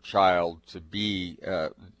help your child to be,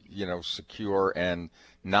 secure and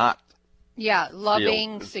not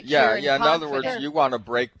loving, secure, and in confident. other words, you want to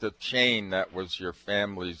break the chain that was your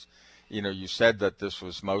family's. You said that this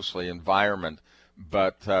was mostly environment,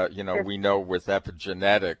 but, we know with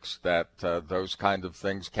epigenetics that those kind of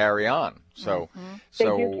things carry on. So, they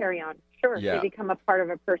do carry on. Sure. Yeah. They become a part of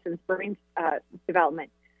a person's brain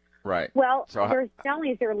development. Right. Well, so, there's not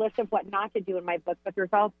only is there a list of what not to do in my book, but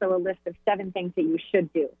there's also a list of 7 things that you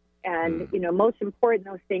should do. And, most important,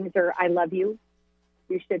 those things are, I love you.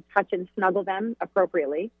 You should touch and snuggle them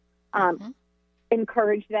appropriately.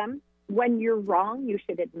 Encourage them. When you're wrong, you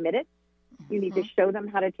should admit it. You need to show them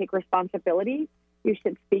how to take responsibility. You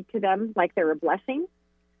should speak to them like they're a blessing,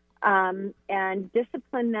 and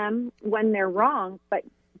discipline them when they're wrong. But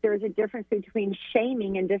there's a difference between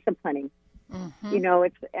shaming and disciplining.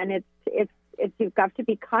 It's you've got to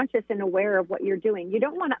be conscious and aware of what you're doing. You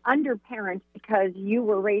don't want to underparent because you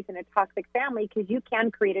were raised in a toxic family, because you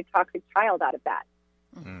can create a toxic child out of that.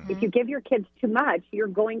 If you give your kids too much, you're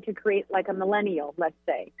going to create like a millennial, let's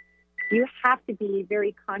say. You have to be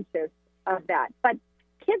very conscious of that. But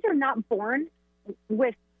kids are not born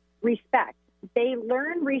with respect. They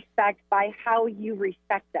learn respect by how you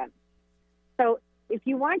respect them. So if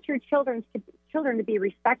you want your children to be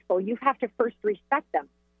respectful, you have to first respect them.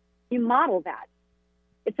 You model that.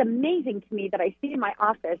 It's amazing to me that I see in my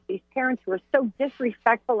office these parents who are so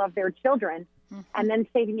disrespectful of their children and then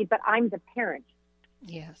say to me, but I'm the parent.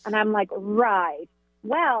 Yes. And I'm like, right.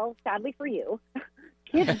 Well, sadly for you,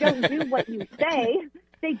 kids don't do what you say.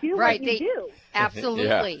 They do what you do.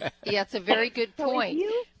 Absolutely. Yeah, it's a very good point. So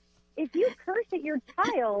if you curse at your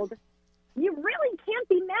child, you really can't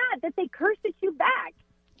be mad that they cursed at you back.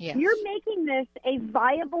 Yes. You're making this a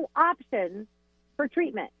viable option for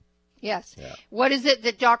treatment. Yes. Yeah. What is it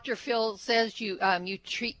that Dr. Phil says? You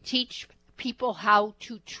teach people how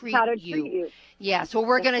to treat you. Yeah, so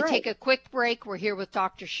we're going to take a quick break. We're here with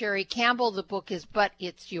Dr. Sherrie Campbell. The book is But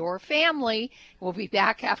It's Your Family. We'll be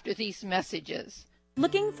back after these messages.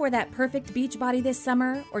 Looking for that perfect beach body this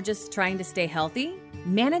summer or just trying to stay healthy?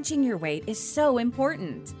 Managing your weight is so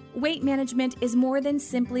important. Weight management is more than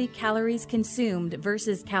simply calories consumed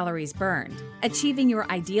versus calories burned. Achieving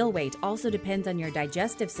your ideal weight also depends on your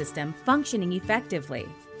digestive system functioning effectively.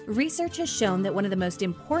 Research has shown that one of the most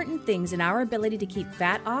important things in our ability to keep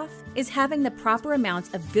fat off is having the proper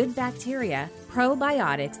amounts of good bacteria,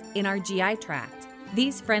 probiotics, in our GI tract.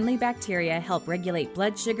 These friendly bacteria help regulate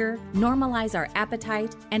blood sugar, normalize our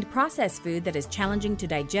appetite, and process food that is challenging to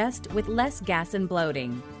digest with less gas and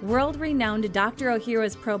bloating. World-renowned Dr.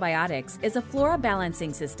 Ohhira's Probiotics is a flora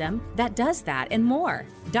balancing system that does that and more.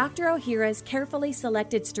 Dr. Ohhira's carefully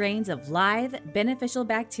selected strains of live, beneficial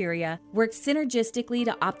bacteria work synergistically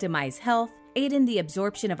to optimize health, aid in the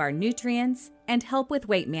absorption of our nutrients, and help with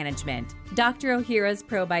weight management. Dr. Ohhira's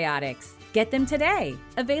Probiotics. Get them today.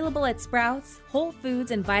 Available at Sprouts, Whole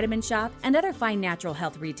Foods and Vitamin Shop, and other fine natural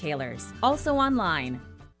health retailers. Also online.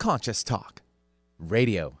 Conscious Talk.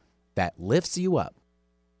 Radio that lifts you up.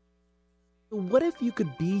 What if you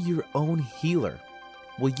could be your own healer?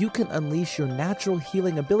 Well, you can unleash your natural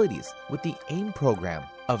healing abilities with the AIM program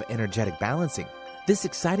of energetic balancing. This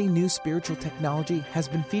exciting new spiritual technology has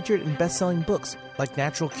been featured in best-selling books like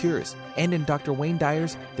Natural Cures, and in Dr. Wayne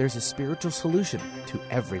Dyer's There's a Spiritual Solution to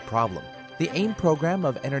Every Problem. The AIM program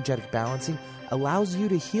of energetic balancing allows you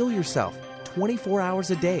to heal yourself 24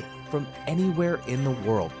 hours a day from anywhere in the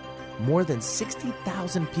world. More than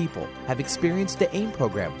 60,000 people have experienced the AIM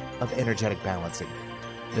program of energetic balancing.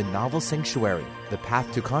 The novel Sanctuary, The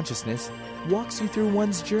Path to Consciousness, walks you through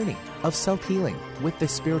one's journey of self-healing with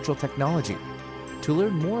this spiritual technology. To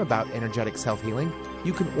learn more about energetic self-healing,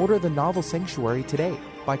 you can order the novel Sanctuary today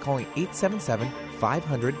by calling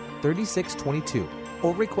 877-500-3622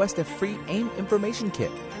 or request a free AIM information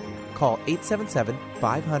kit. Call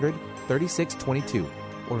 877-500-3622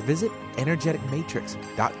 or visit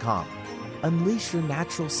energeticmatrix.com. Unleash your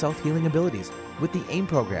natural self-healing abilities with the AIM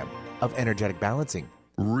program of energetic balancing.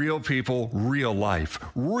 Real people, real life,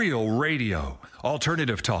 real radio.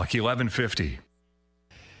 Alternative Talk 1150.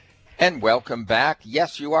 And welcome back.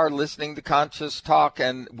 Yes, you are listening to Conscious Talk,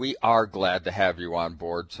 and we are glad to have you on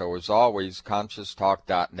board. So as always,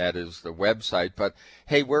 conscioustalk.net is the website. But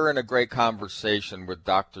hey, we're in a great conversation with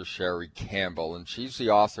Dr. Sherrie Campbell, and she's the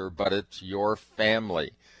author, But It's Your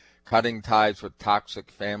Family, Cutting Ties with Toxic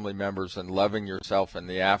Family Members and Loving Yourself in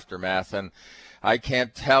the Aftermath. And I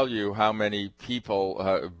can't tell you how many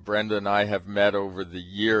people Brenda and I have met over the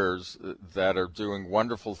years that are doing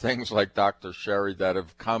wonderful things like Dr. Sherrie that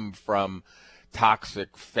have come from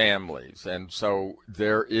toxic families. And so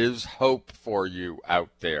there is hope for you out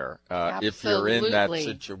there if you're in that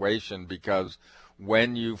situation, because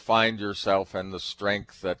when you find yourself and the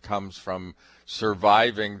strength that comes from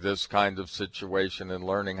surviving this kind of situation and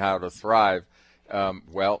learning how to thrive,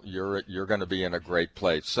 well, you're going to be in a great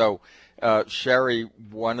place. So, Sherrie,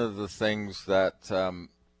 one of the things that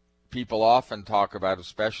people often talk about,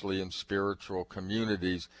 especially in spiritual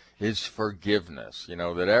communities, is forgiveness, you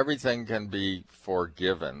know, that everything can be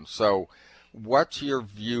forgiven. So what's your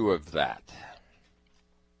view of that?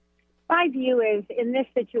 My view is, in this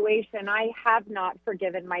situation, I have not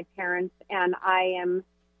forgiven my parents, and I am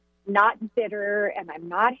not bitter, and I'm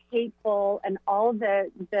not hateful, and all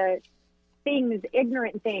the things,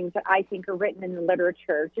 ignorant things that I think are written in the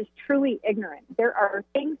literature, just truly ignorant. There are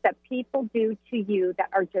things that people do to you that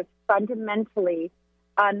are just fundamentally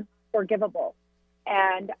unforgivable.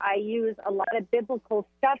 And I use a lot of biblical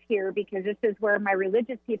stuff here because this is where my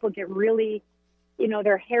religious people get really, you know,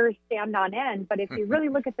 their hairs stand on end. But if you really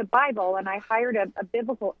look at the Bible, and I hired a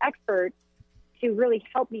biblical expert to really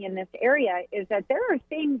help me in this area, is that there are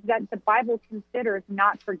things that the Bible considers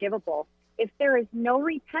not forgivable. If there is no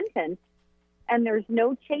repentance, and there's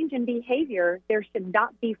no change in behavior, there should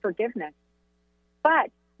not be forgiveness.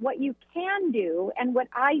 But what you can do, and what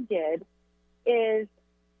I did, is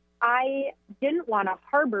I didn't want to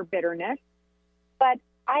harbor bitterness, but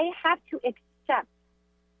I have to accept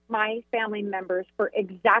my family members for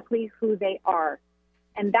exactly who they are.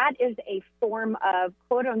 And that is a form of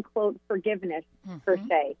quote-unquote forgiveness, per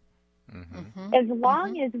se. As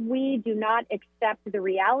long as we do not accept the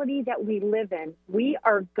reality that we live in, we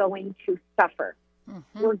are going to suffer.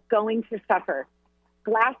 We're going to suffer.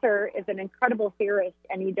 Glasser is an incredible theorist,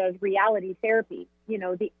 and he does reality therapy. You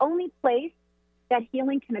know, the only place that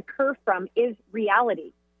healing can occur from is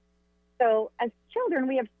reality. So as children,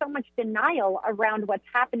 we have so much denial around what's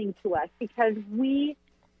happening to us because we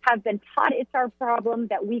have been taught it's our problem,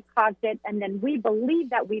 that we caused it, and then we believe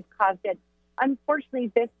that we've caused it.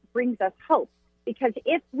 Unfortunately, this brings us hope, because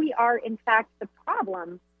if we are, in fact, the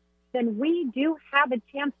problem, then we do have a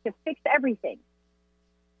chance to fix everything.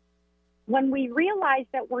 when we realize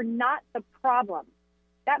that we're not the problem,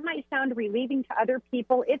 that might sound relieving to other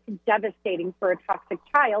people. It's devastating for a toxic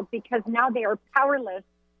child because now they are powerless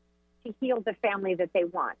to heal the family that they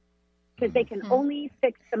want because they can only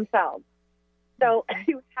fix themselves. So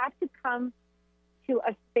you have to come to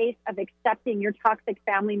a space of accepting your toxic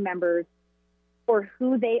family members for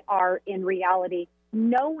who they are in reality,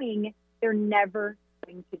 knowing they're never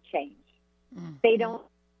going to change. They don't.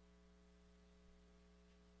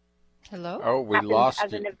 Hello? Oh, we lost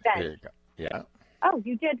as you. an event. There you go. Yeah. Oh,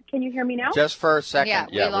 you did. Can you hear me now? Just for a second.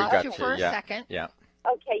 Yeah, we got you for a second. Yeah.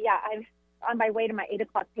 Okay, yeah, I'm on my way to my 8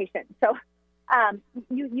 o'clock patient. So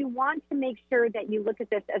you want to make sure that you look at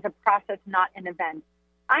this as a process, not an event.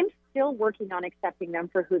 I'm still working on accepting them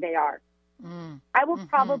for who they are. I will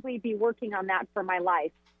probably be working on that for my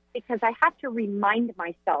life because I have to remind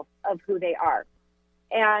myself of who they are.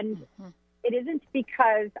 And it isn't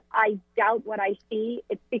because I doubt what I see.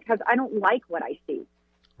 It's because I don't like what I see.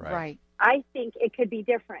 Right. I think it could be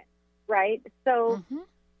different, right? So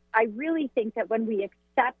I really think that when we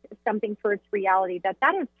accept something for its reality,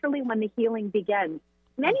 that is truly when the healing begins.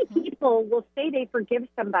 Many people will say they forgive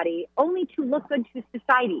somebody only to look good to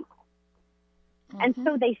society. And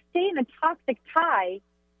so they stay in a toxic tie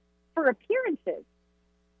for appearances.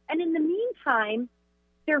 And in the meantime,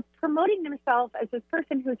 they're promoting themselves as this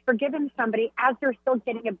person who's forgiven somebody as they're still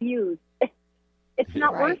getting abused. It's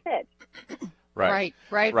not worth it. Right.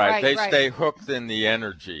 They stay hooked in the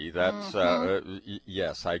energy. That's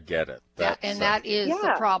yes, I get it. And that is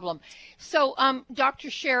the problem. So,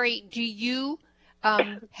 Dr. Sherrie, do you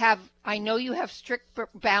I know you have strict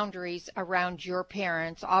boundaries around your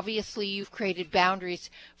parents. Obviously, you've created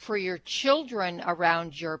boundaries for your children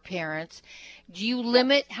around your parents. Do you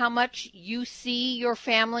limit how much you see your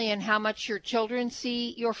family and how much your children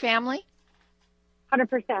see your family?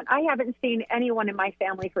 100%. I haven't seen anyone in my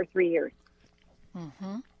family for 3 years.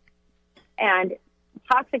 And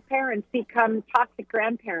toxic parents become toxic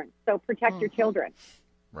grandparents. So protect your children.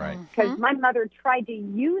 Right. Because my mother tried to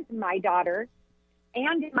use my daughter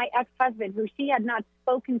and my ex-husband, who she had not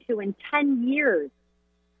spoken to in 10 years,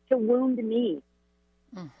 to wound me.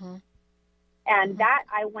 And that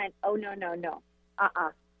I went, oh, no.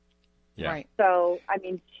 Yeah. Right. So, I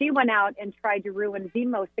mean, she went out and tried to ruin the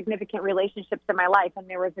most significant relationships in my life. And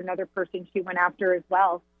there was another person she went after as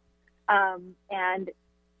well. And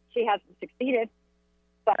she hasn't succeeded,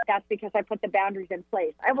 but that's because I put the boundaries in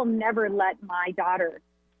place. I will never let my daughter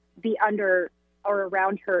be under or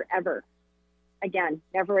around her ever again,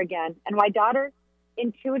 never again. And my daughter,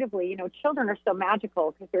 intuitively, children are so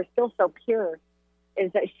magical because they're still so pure,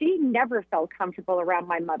 is that she never felt comfortable around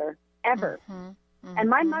my mother, ever. And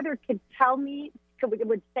my mother could tell me,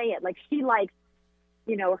 would say it, like she likes,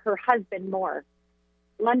 her husband more.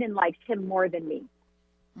 London likes him more than me.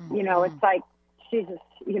 It's like, she's just,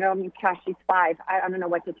 gosh, she's 5. I don't know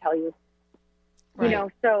what to tell you.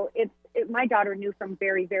 Right. So my daughter knew from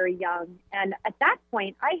very, very young. And at that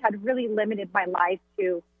point, I had really limited my life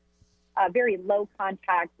to very low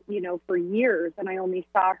contact, for years. And I only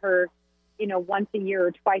saw her, once a year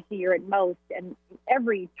or twice a year at most. And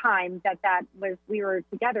every time we were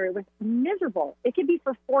together, it was miserable. It could be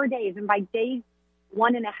for 4 days. And by day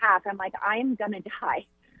 1.5, I'm like, I'm going to die.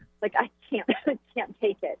 Like, I can't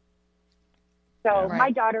take it. So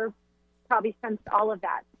my daughter probably sensed all of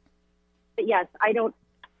that. But yes, I don't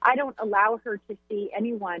allow her to see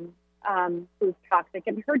anyone who's toxic.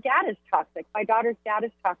 And her dad is toxic. My daughter's dad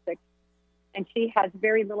is toxic. And she has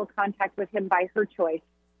very little contact with him by her choice.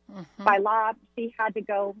 By law, she had to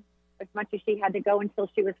go as much as she had to go until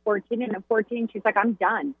she was 14. And at 14, she's like, I'm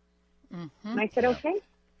done. And I said, okay.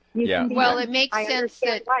 You can be well, done. it makes I sense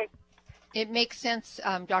understand that life. it makes sense,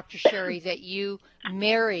 Dr. Sherrie, that you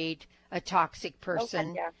married a toxic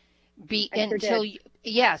person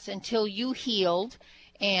until you healed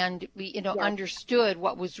and understood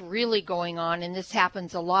what was really going on. And this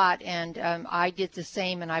happens a lot. And I did the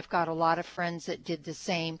same. And I've got a lot of friends that did the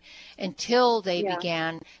same until they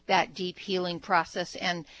began that deep healing process.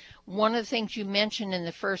 And one of the things you mentioned in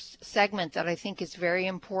the first segment that I think is very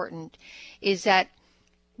important is that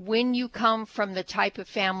when you come from the type of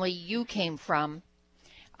family you came from,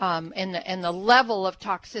 and the level of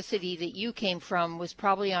toxicity that you came from was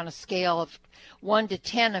probably on a scale of 1 to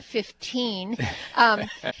 10 of 15.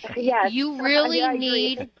 Yes. You really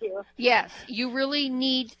need. Yes, you really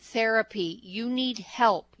need therapy. You need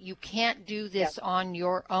help. You can't do this on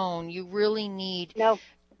your own. You really need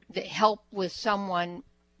the help with someone,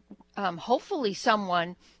 hopefully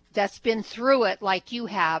someone that's been through it like you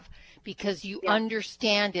have, because you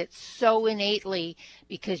understand it so innately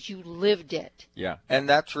because you lived it. Yeah, and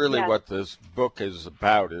that's really what this book is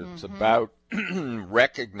about. It's about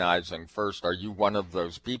recognizing first, are you one of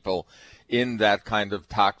those people in that kind of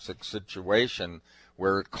toxic situation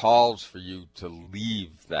where it calls for you to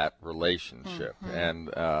leave that relationship? And,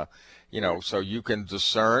 so you can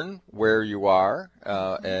discern where you are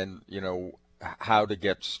and, how to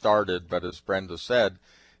get started. But as Brenda said,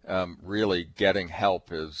 really getting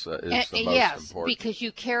help is the most important. Because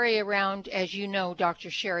you carry around, as you know,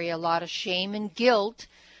 Dr. Sherrie, a lot of shame and guilt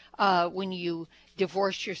when you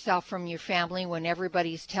divorce yourself from your family, when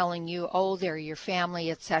everybody's telling you, oh, they're your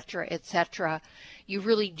family, etc., etc. You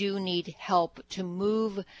really do need help to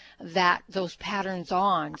move those patterns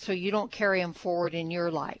on so you don't carry them forward in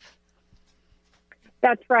your life.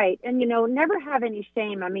 That's right. And, never have any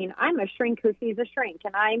shame. I mean, I'm a shrink who sees a shrink,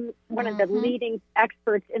 and I'm one of the leading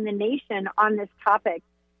experts in the nation on this topic.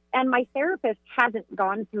 And my therapist hasn't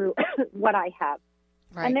gone through what I have.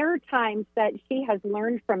 Right. And there are times that she has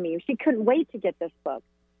learned from me. She couldn't wait to get this book.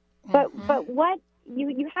 But what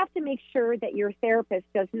you have to make sure that your therapist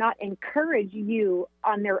does not encourage you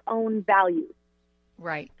on their own values.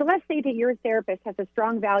 Right. So let's say that your therapist has a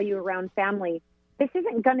strong value around family. This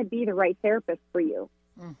isn't going to be the right therapist for you,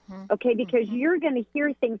 okay? Because you're going to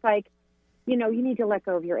hear things like, you need to let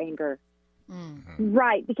go of your anger.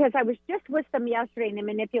 Right, because I was just with them yesterday and they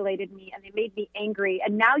manipulated me and they made me angry,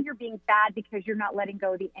 and now you're being bad because you're not letting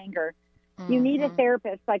go of the anger. You need a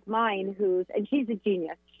therapist like mine and she's a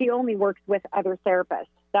genius. She only works with other therapists.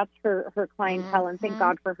 That's her clientele, and thank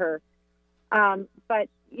God for her. But,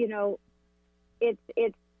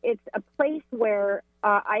 it's a place where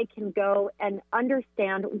I can go and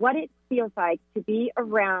understand what it feels like to be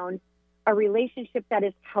around a relationship that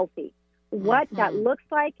is healthy, what that looks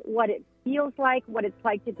like, what it feels like, what it's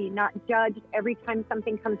like to be not judged every time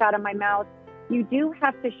something comes out of my mouth. You do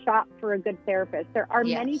have to shop for a good therapist. There are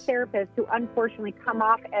many therapists who unfortunately come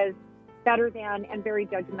off as better than and very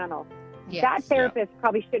judgmental. That therapist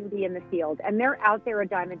probably shouldn't be in the field, and they're out there a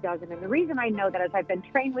dime a dozen. And the reason I know that is I've been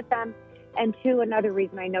trained with them. And another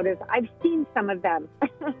reason I noticed, I've seen some of them.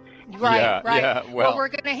 Right. Yeah, well, we're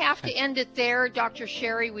going to have to end it there, Dr.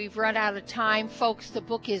 Sherrie. We've run out of time. Folks, the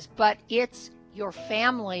book is But It's Your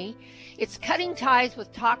Family. It's cutting ties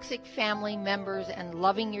with toxic family members and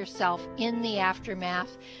loving yourself in the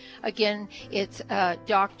aftermath. Again, it's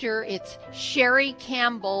it's Sherrie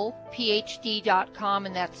Campbell, PhD.com,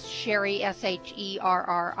 and that's Sherrie,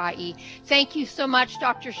 Sherrie. Thank you so much,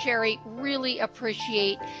 Dr. Sherrie. Really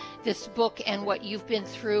appreciate this book and what you've been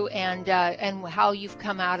through and how you've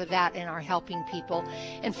come out of that and are helping people.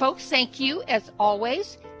 And folks, thank you as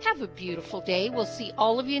always. Have a beautiful day. We'll see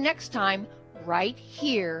all of you next time right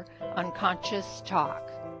here on Conscious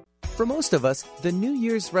Talk. For most of us, the New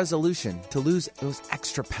Year's resolution to lose those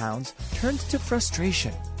extra pounds turns to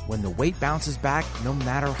frustration when the weight bounces back no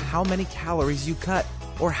matter how many calories you cut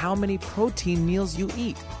or how many protein meals you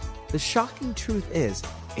eat. The shocking truth is,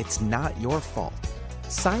 it's not your fault.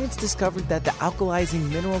 Science discovered that the alkalizing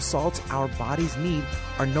mineral salts our bodies need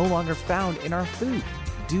are no longer found in our food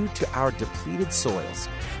due to our depleted soils,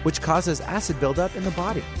 which causes acid buildup in the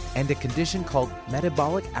body and a condition called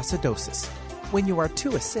metabolic acidosis. When you are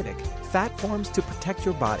too acidic, fat forms to protect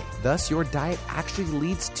your body. Thus, your diet actually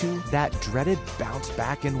leads to that dreaded bounce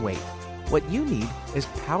back in weight. What you need is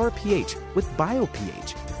Power pH with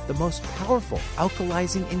BioPH, the most powerful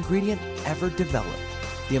alkalizing ingredient ever developed.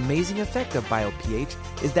 The amazing effect of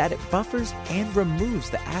BioPH is that it buffers and removes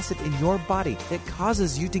the acid in your body that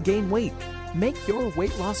causes you to gain weight. Make your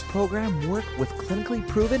weight loss program work with clinically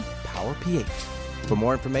proven Power pH. For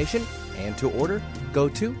more information and to order, go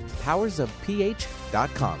to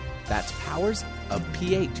powersofph.com. That's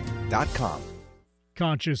powersofph.com.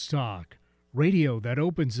 Conscious Talk, radio that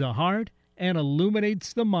opens the heart and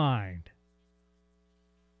illuminates the mind.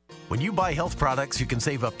 When you buy health products, you can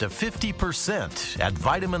save up to 50% at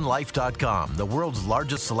vitaminlife.com, the world's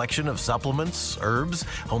largest selection of supplements, herbs,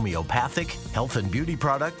 homeopathic, health and beauty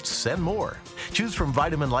products, and more. Choose from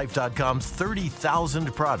vitaminlife.com's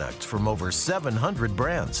 30,000 products from over 700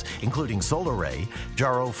 brands, including Solaray,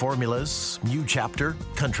 Jarrow Formulas, New Chapter,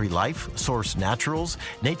 Country Life, Source Naturals,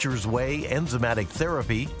 Nature's Way, Enzymatic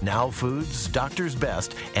Therapy, Now Foods, Doctor's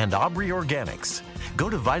Best, and Aubrey Organics. Go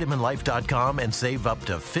to vitaminlife.com and save up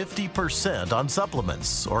to 50% on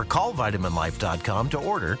supplements, or call vitaminlife.com to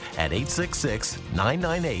order at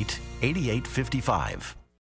 866-998-8855.